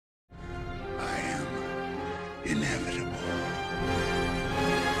inevitable.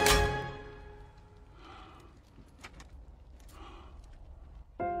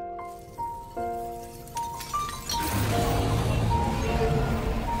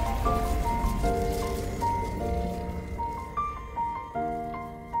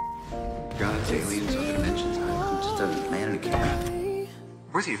 Gods, aliens, other dimensions, who just doesn't man in a camera.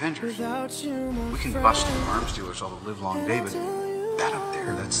 We're the Avengers. We can bust arms dealers all the live long day, but that up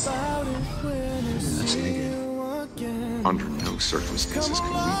there, that's negative. Under no circumstances can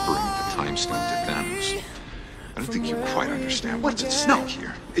we bring the time stone to Thanos. I don't think you quite understand what's at stake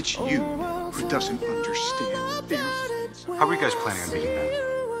here. It's you who doesn't understand. How are you guys planning on beating that?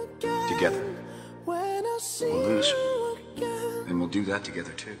 Together. We'll lose. And we'll do that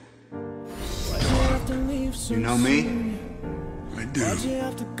together, too. You know me? I do.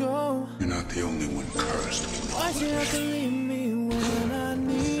 You're not the only one cursed with knowledge.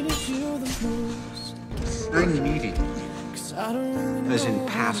 I needed you. As in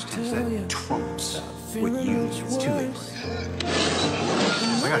past tense, that trumps what you need. It's too late.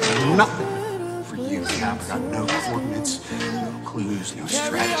 I got nothing for you, Cap. I got no coordinates, no clues, no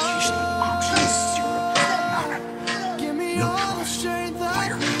strategies, no options, zero. Nada. No trust.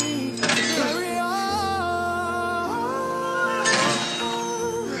 Fire.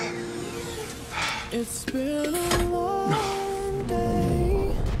 It's been a long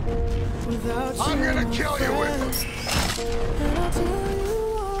day without you. I'm gonna kill you with this. And I'll tell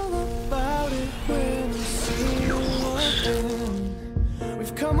you all about it when I see you again.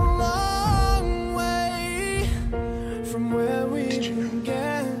 We've come a long way from where we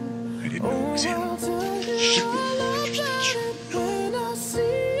began. I didn't know it was him. I'll tell you all about it when I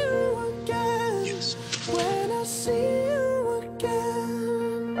see you again. Yes. When I see you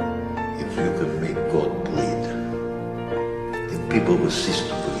again. If you can make God bleed, then people will cease to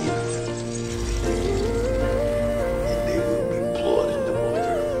believe. And they will be blood in the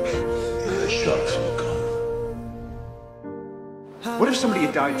water, and the sharks will come. What if somebody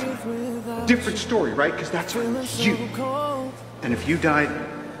had died tonight? Different story, right? Because that's you. And if you died,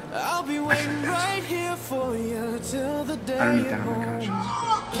 I'll be waiting right here for you till the day I don't need that on my conscience.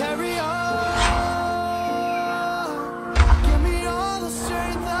 carry on. Give me all the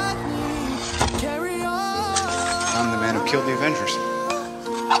strength I need. Carry on. I'm the man who killed the Avengers.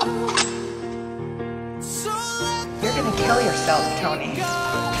 So let You're gonna kill yourself, Tony.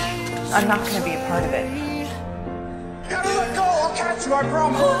 I'm not gonna be a part of it. Gotta let go, I'll catch you, I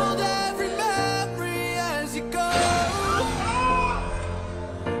promise. hold every memory as you go.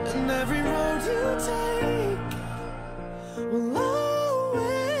 And every road you take will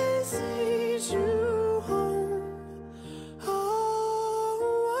always lead you home.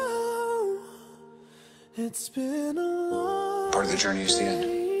 Oh, it's been a long Part of the journey is the end.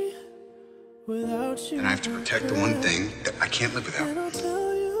 day without you. And I have to protect the one thing that I can't live And I'll without.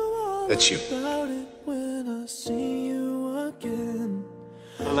 tell you all That's you. about it when I see you again.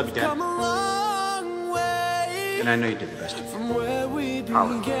 I love you, Dad. Come a long way And I know you did the best you could. from where we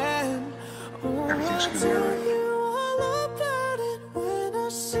Probably. began. Oh, Everything's I'll gonna be all right. tell you all about it when I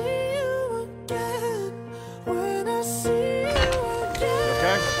see you again. When I see you again.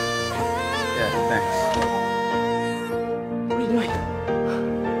 Okay? Yeah, thanks. What are you doing?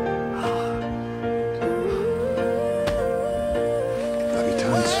 Love you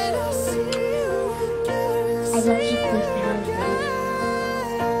tons. When I see you again. I love you, Cliff Hound.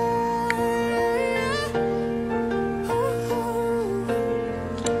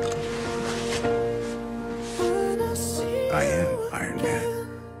 When I see I am you Iron Man.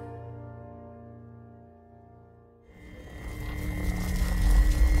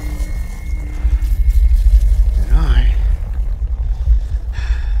 And I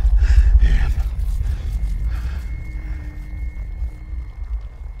am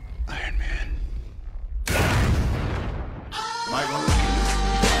Iron Man. My one.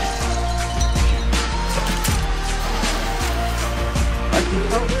 I can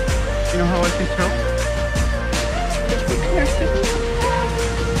tell. You know how I can tell?